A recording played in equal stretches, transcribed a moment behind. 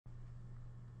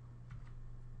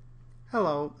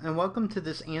Hello, and welcome to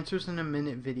this Answers in a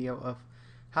Minute video of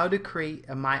how to create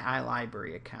a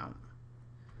Myilibrary account.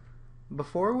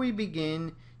 Before we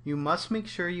begin, you must make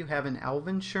sure you have an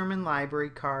Alvin Sherman Library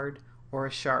card or a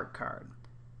Shark card.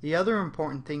 The other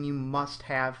important thing you must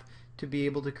have to be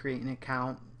able to create an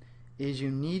account is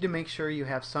you need to make sure you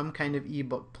have some kind of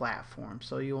ebook platform.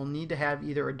 So you will need to have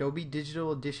either Adobe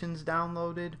Digital Editions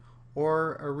downloaded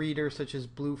or a reader such as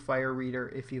Blue Fire Reader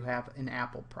if you have an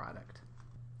Apple product.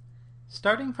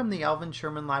 Starting from the Alvin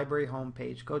Sherman Library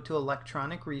homepage, go to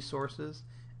Electronic Resources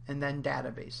and then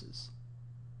Databases.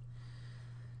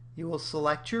 You will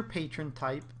select your patron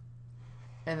type,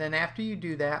 and then after you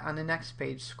do that, on the next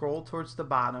page, scroll towards the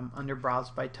bottom under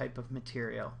Browse by Type of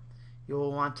Material. You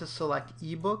will want to select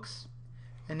eBooks,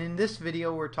 and in this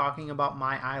video we're talking about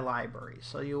Myilibrary,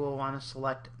 so you will want to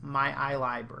select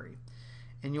Myilibrary.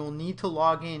 And you will need to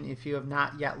log in if you have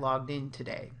not yet logged in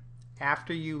today.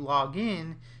 After you log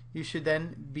in, you should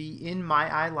then be in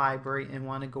Myilibrary and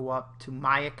want to go up to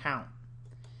My Account.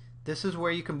 This is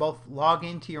where you can both log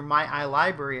into your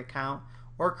Myilibrary account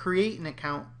or create an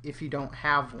account if you don't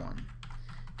have one.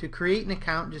 To create an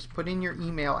account, just put in your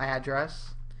email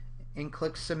address and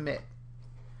click Submit.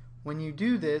 When you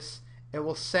do this, it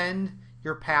will send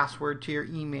your password to your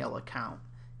email account.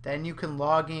 Then you can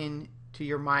log in to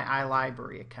your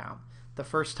Myilibrary account. The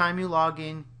first time you log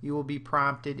in, you will be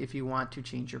prompted if you want to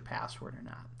change your password or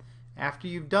not. After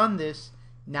you've done this,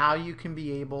 now you can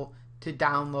be able to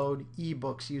download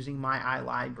ebooks using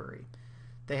Myilibrary.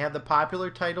 They have the popular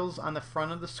titles on the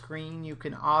front of the screen. You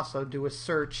can also do a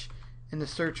search in the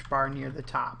search bar near the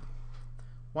top.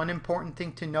 One important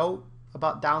thing to note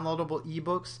about downloadable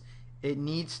ebooks, it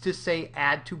needs to say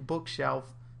Add to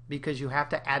Bookshelf because you have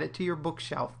to add it to your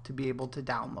bookshelf to be able to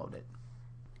download it.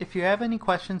 If you have any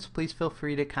questions, please feel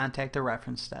free to contact the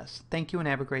reference desk. Thank you and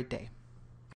have a great day.